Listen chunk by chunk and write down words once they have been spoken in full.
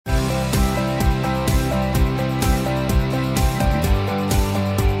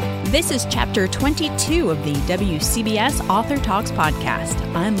This is Chapter 22 of the WCBS Author Talks podcast.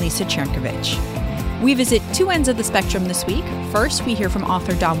 I'm Lisa Chernkovich. We visit two ends of the spectrum this week. First, we hear from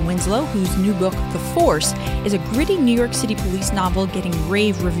author Don Winslow, whose new book, The Force, is a gritty New York City police novel getting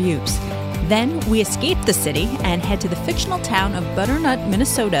rave reviews. Then, we escape the city and head to the fictional town of Butternut,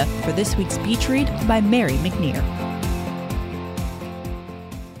 Minnesota for this week's beach read by Mary McNear.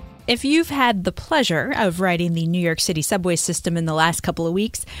 If you've had the pleasure of riding the New York City subway system in the last couple of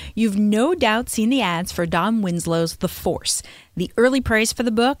weeks, you've no doubt seen the ads for Don Winslow's The Force. The early praise for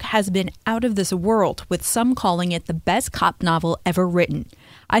the book has been out of this world, with some calling it the best cop novel ever written.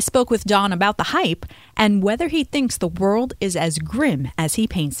 I spoke with Don about the hype and whether he thinks the world is as grim as he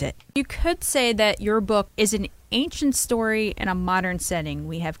paints it. You could say that your book is an ancient story in a modern setting.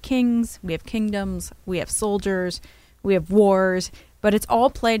 We have kings, we have kingdoms, we have soldiers, we have wars, but it's all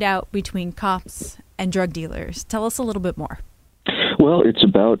played out between cops and drug dealers. Tell us a little bit more. Well, it's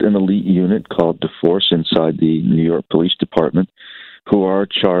about an elite unit called the Force inside the New York Police Department who are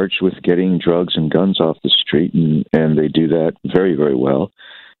charged with getting drugs and guns off the street, and they do that very, very well.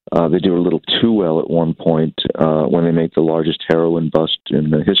 They do a little too well at one point when they make the largest heroin bust in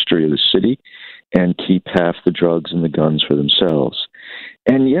the history of the city and keep half the drugs and the guns for themselves.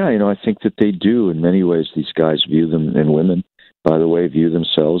 And yeah, I think that they do in many ways. These guys view them, and women, by the way, view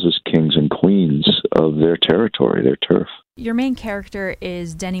themselves as kings and queens of their territory, their turf. Your main character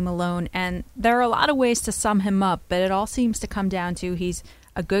is Denny Malone, and there are a lot of ways to sum him up, but it all seems to come down to he's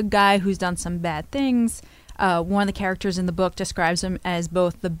a good guy who's done some bad things. One of the characters in the book describes him as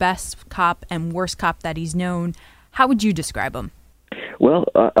both the best cop and worst cop that he's known. How would you describe him? Well,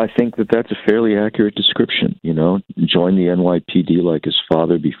 I think that that's a fairly accurate description. Joined the NYPD like his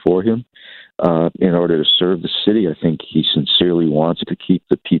father before him. In order to serve the city, I think he sincerely wants to keep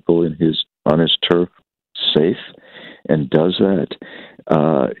the people on his turf safe, and does that.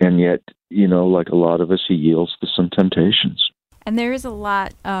 And yet, like a lot of us, he yields to some temptations. And there is a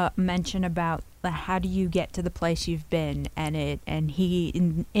lot mention about how do you get to the place you've been, and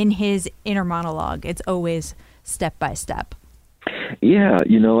he in his inner monologue, it's always step by step. Yeah,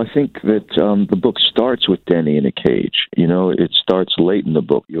 I think that the book starts with Denny in a cage. It starts late in the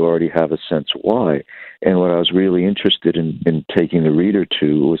book. You already have a sense why. And what I was really interested in taking the reader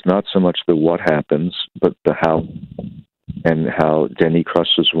to was not so much the what happens, but the how, and how Denny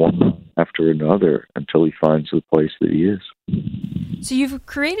crosses one after another until he finds the place that he is. So you've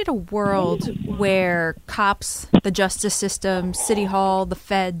created a world where cops, the justice system, City Hall, the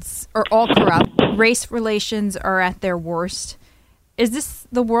feds are all corrupt. Race relations are at their worst. Is this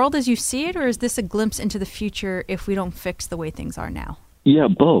the world as you see it, or is this a glimpse into the future if we don't fix the way things are now? Yeah,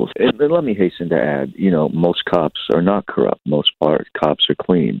 both. And let me hasten to add, most cops are not corrupt. Most cops are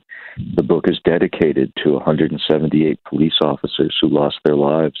clean. The book is dedicated to 178 police officers who lost their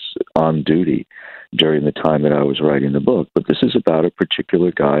lives on duty during the time that I was writing the book. But this is about a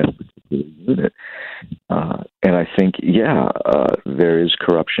particular guy, a particular unit. And I think, there is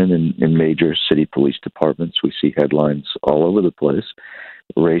corruption in major city police departments. We see headlines all over the place.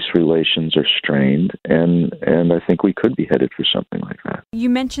 Race relations are strained, and I think we could be headed for something like that. You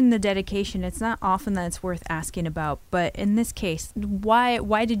mentioned the dedication. It's not often that it's worth asking about, but in this case,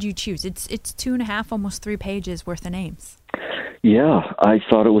 why did you choose? It's 2.5, almost 3 pages worth of names. Yeah, I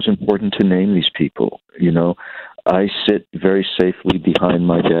thought it was important to name these people. I sit very safely behind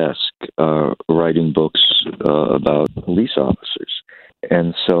my desk writing books about police officers.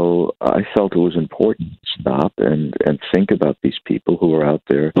 And so I felt it was important to stop and think about these people who are out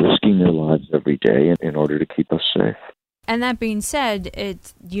there risking their lives every day in order to keep us safe. And that being said,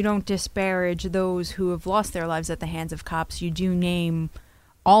 you don't disparage those who have lost their lives at the hands of cops. You do name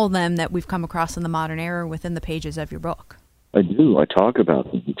all of them that we've come across in the modern era within the pages of your book. I do. I talk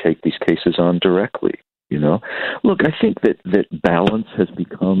about them. We take these cases on directly. Look, I think that balance has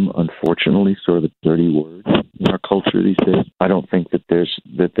become, unfortunately, sort of a dirty word in our culture these days. I don't think that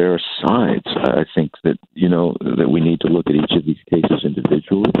there are sides. I think that that we need to look at each of these cases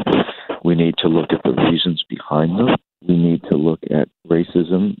individually. We need to look at the reasons behind them. We need to look at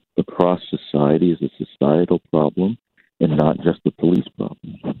racism across society as a societal problem and not just a police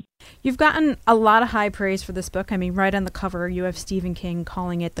problem. You've gotten a lot of high praise for this book. I mean, right on the cover, you have Stephen King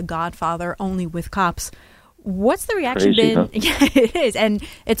calling it The Godfather, only with cops. What's the reaction Crazy, been? huh? Yeah, it is. And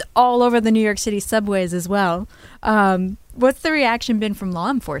it's all over the New York City subways as well. What's the reaction been from law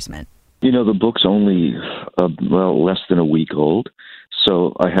enforcement? The book's only, less than a week old,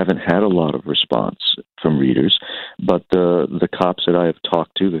 so I haven't had a lot of response from readers. But the cops that I have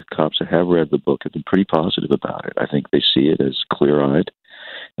talked to, the cops that have read the book, have been pretty positive about it. I think they see it as clear-eyed.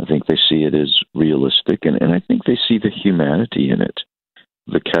 I think they see it as realistic, and I think they see the humanity in it.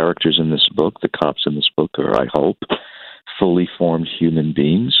 the characters in this book, the cops in this book, are, I hope, fully formed human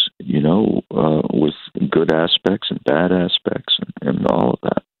beings, with good aspects and bad aspects and all of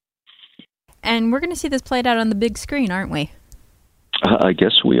that. And we're going to see this played out on the big screen, aren't we? I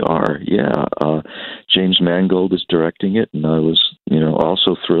guess we are, yeah. James Mangold is directing it, and I was,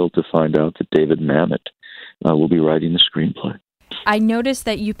 also thrilled to find out that David Mamet will be writing the screenplay. I noticed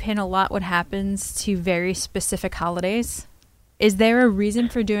that you pin a lot what happens to very specific holidays. Is there a reason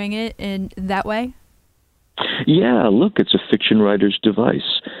for doing it in that way? Yeah, look, it's a fiction writer's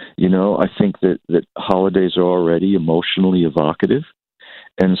device. I think that holidays are already emotionally evocative,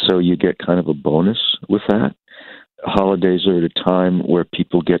 and so you get kind of a bonus with that. Holidays are at a time where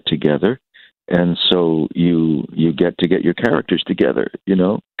people get together, and so you get to get your characters together,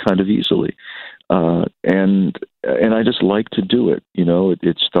 kind of easily. And I just like to do it.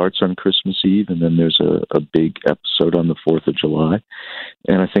 It starts on Christmas Eve, and then there's a big episode on the 4th of July,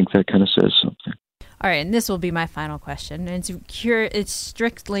 and I think that kind of says something. All right, and this will be my final question. It's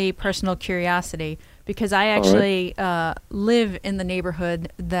strictly personal curiosity, because I actually live in the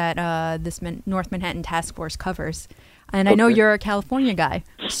neighborhood that this North Manhattan Task Force covers. And I know you're a California guy.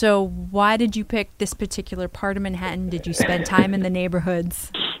 So why did you pick this particular part of Manhattan? Did you spend time in the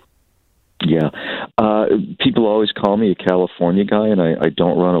neighborhoods? Yeah. People always call me a California guy, and I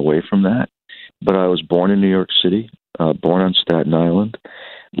don't run away from that. But I was born in New York City, born on Staten Island,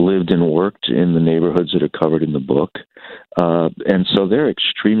 lived and worked in the neighborhoods that are covered in the book. And so they're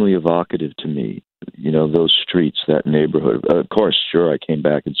extremely evocative to me, those streets, that neighborhood. Of course, sure, I came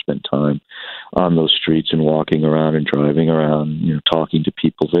back and spent time on those streets and walking around and driving around, talking to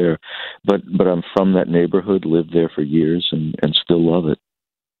people there. But I'm from that neighborhood, lived there for years, and still love it.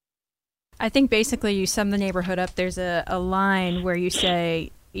 I think basically you sum the neighborhood up. There's a line where you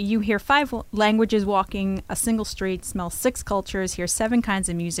say, you hear 5 languages walking a single street, smell 6 cultures, hear 7 kinds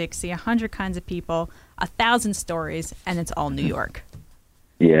of music, see 100 kinds of people, 1,000 stories, and it's all New York.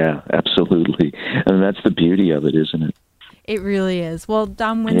 Yeah, absolutely. And that's the beauty of it, isn't it? It really is. Well,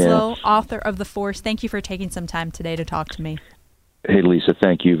 Dom Winslow, author of The Force, thank you for taking some time today to talk to me. Hey, Lisa,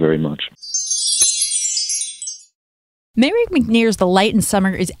 thank you very much. Mary McNear's The Light in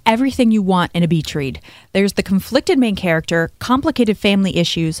Summer is everything you want in a beach read. There's the conflicted main character, complicated family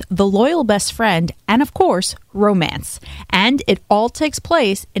issues, the loyal best friend, and of course, romance. And it all takes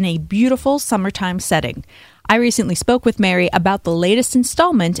place in a beautiful summertime setting. I recently spoke with Mary about the latest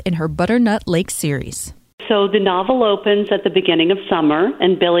installment in her Butternut Lake series. So the novel opens at the beginning of summer,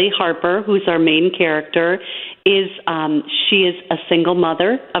 and Billy Harper, who's our main character, she is a single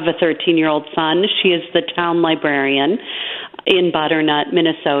mother of a 13-year-old son. She is the town librarian in Butternut,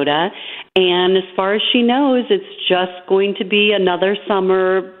 Minnesota. And as far as she knows, it's just going to be another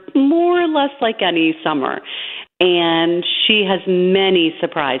summer, more or less like any summer. And she has many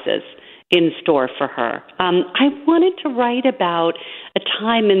surprises in store for her. I wanted to write about a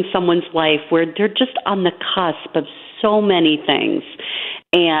time in someone's life where they're just on the cusp of so many things.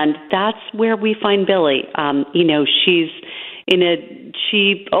 And that's where we find Billy.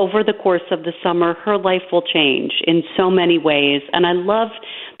 She over the course of the summer, her life will change in so many ways. And I love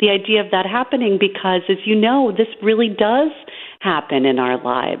the idea of that happening because, as you know, this really does happen in our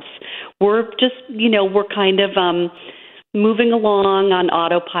lives. We're just, we're kind of moving along on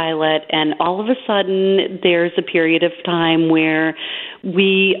autopilot, and all of a sudden there's a period of time where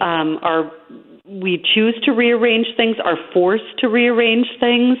we choose to rearrange things, are forced to rearrange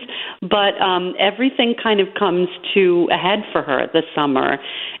things, but everything kind of comes to a head for her this summer.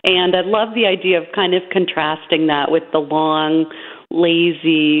 And I love the idea of kind of contrasting that with the long,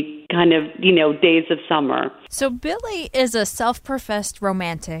 lazy kind of, days of summer. So Billy is a self-professed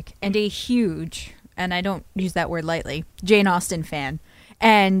romantic and a huge, and I don't use that word lightly, Jane Austen fan.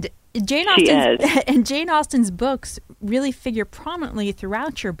 And Jane Austen's books really figure prominently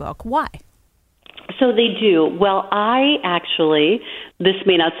throughout your book. Why? So they do. Well, this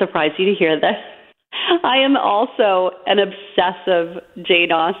may not surprise you to hear this, I am also an obsessive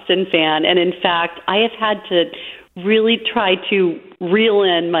Jane Austen fan. And in fact, I have had to really try to reel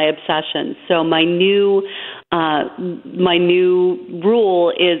in my obsession. So my new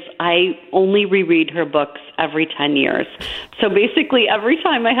rule is I only reread her books every 10 years. So basically every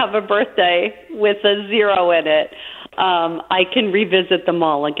time I have a birthday with a 0 in it, I can revisit them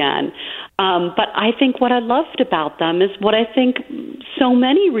all again. But I think what I loved about them is what I think so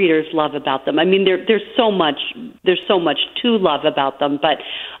many readers love about them. I mean, there's so much to love about them. But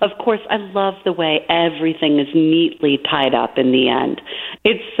of course, I love the way everything is neatly tied up in the end.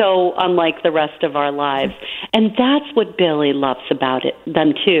 It's so unlike the rest of our lives. And that's what Billy loves about it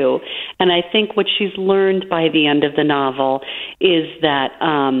them too. And I think what she's learned by the end of the novel is that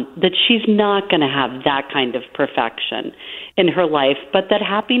that she's not going to have that kind of perfection in her life, but that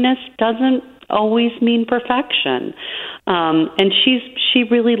happiness doesn't always mean perfection. And she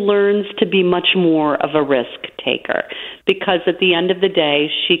really learns to be much more of a risk taker, because at the end of the day,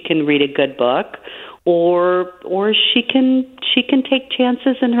 she can read a good book, or she can take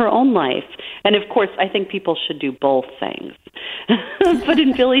chances in her own life. And of course, I think people should do both things. But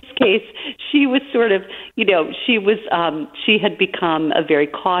in Billy's case, she was sort of, she had become a very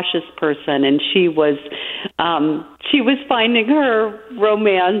cautious person, and she was finding her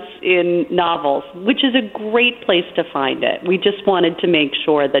romance in novels, which is a great place to find it. We just wanted to make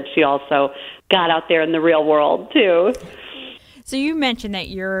sure that she also got out there in the real world too. So you mentioned that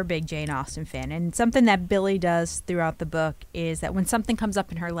you're a big Jane Austen fan, and something that Billy does throughout the book is that when something comes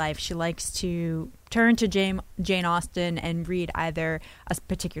up in her life, she likes to turn to Jane Austen and read either a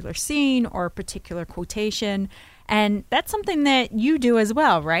particular scene or a particular quotation. And that's something that you do as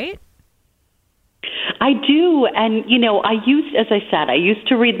well, right? I do. And, I used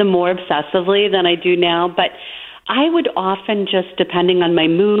to read them more obsessively than I do now, but I would often, just depending on my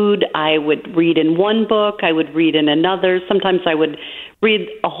mood, I would read in one book, I would read in another. Sometimes I would read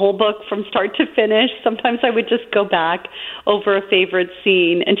a whole book from start to finish. Sometimes I would just go back over a favorite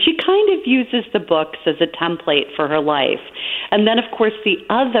scene. And she kind of uses the books as a template for her life. And then, of course, the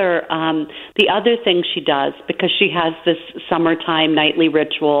other thing she does, because she has this summertime nightly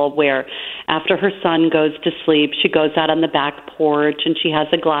ritual where after her son goes to sleep, she goes out on the back porch and she has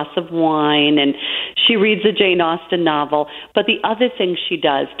a glass of wine and she reads a Jane Austen novel. But the other thing she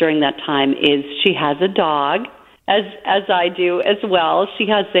does during that time is she has a dog, as I do as well. She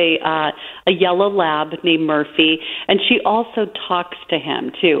has a yellow lab named Murphy, and she also talks to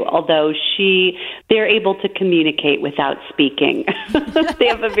him too, although they're able to communicate without speaking. They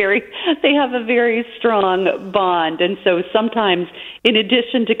have a very strong bond. And so sometimes, in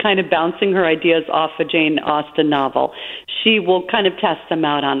addition to kind of bouncing her ideas off a Jane Austen novel, she will kind of test them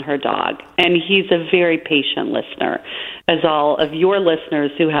out on her dog. And he's a very patient listener, as all of your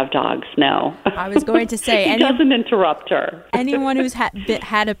listeners who have dogs know. I was going to say, he doesn't interrupt her. Anyone who's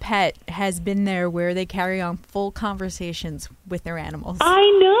had a pet has been there, where they carry on full conversations with their animals. I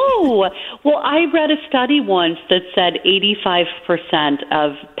know. Well, I read a study once that said 85%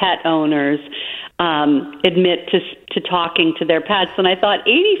 of pet owners admit to talking to their pets, and I thought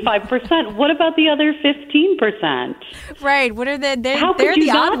 85%. What about the other 15%? Right. What are How could you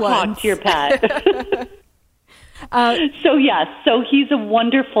not talk to your pet? So he's a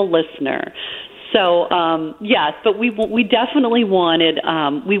wonderful listener. So yes, but we definitely wanted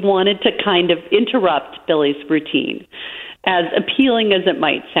to kind of interrupt Billy's routine, as appealing as it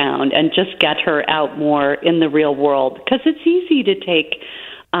might sound, and just get her out more in the real world, because it's easy to take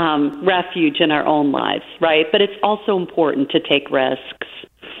refuge in our own lives, right? But it's also important to take risks.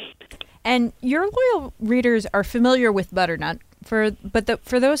 And your loyal readers are familiar with Butternut. For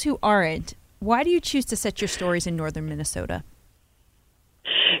those who aren't, why do you choose to set your stories in northern Minnesota?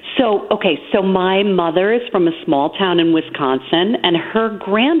 So my mother is from a small town in Wisconsin, and her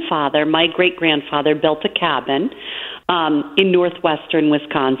grandfather, my great-grandfather, built a cabin in northwestern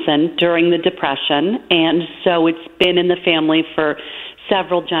Wisconsin during the Depression, and so it's been in the family for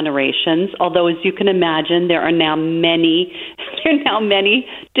several generations, although, as you can imagine, there are now many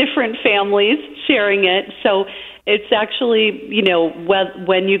different families sharing it. So it's actually,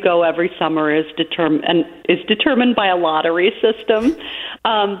 when you go every summer is determined by a lottery system.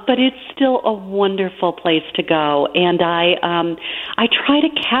 But it's still a wonderful place to go. And I try to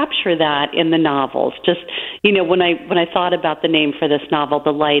capture that in the novels. Just, when I thought about the name for this novel,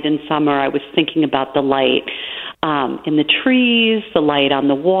 The Light in Summer, I was thinking about the light in the trees, the light on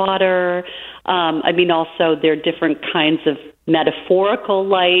the water. Also there are different kinds of metaphorical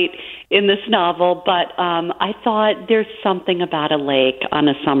light in this novel, but I thought there's something about a lake on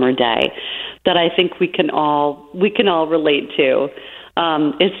a summer day that I think we can all relate to.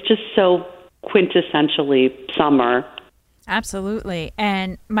 It's just so quintessentially summer. Absolutely.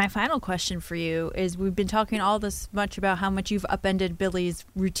 And my final question for you is, we've been talking all this much about how much you've upended Billy's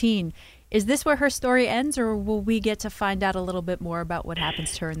routine. Is this where her story ends, or will we get to find out a little bit more about what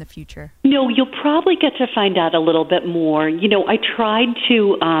happens to her in the future? No, you'll probably get to find out a little bit more. I try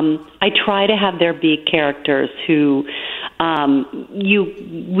to have there be characters who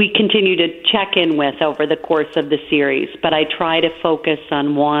we continue to check in with over the course of the series, but I try to focus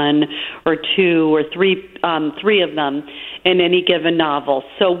on one or two or three of them in any given novel.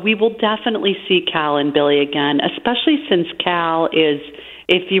 So we will definitely see Cal and Billy again, especially since Cal is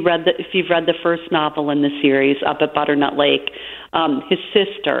if you've read the first novel in the series, Up at Butternut Lake, his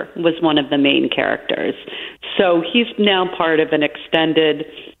sister was one of the main characters. So he's now part of an extended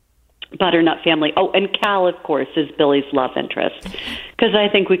Butternut family. Oh, and Cal, of course, is Billy's love interest. Because I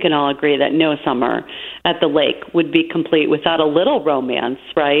think we can all agree that no summer at the lake would be complete without a little romance,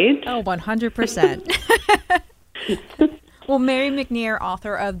 right? Oh, 100%. Well, Mary McNear,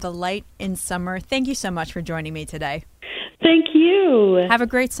 author of The Light in Summer, thank you so much for joining me today. Thank you. Have a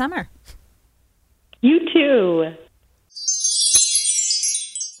great summer. You too.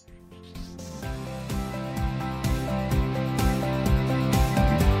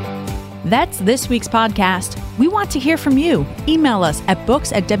 That's this week's podcast. We want to hear from you. Email us at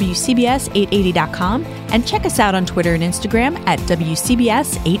books@wcbs880.com and check us out on Twitter and Instagram at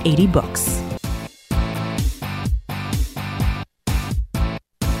WCBS880books.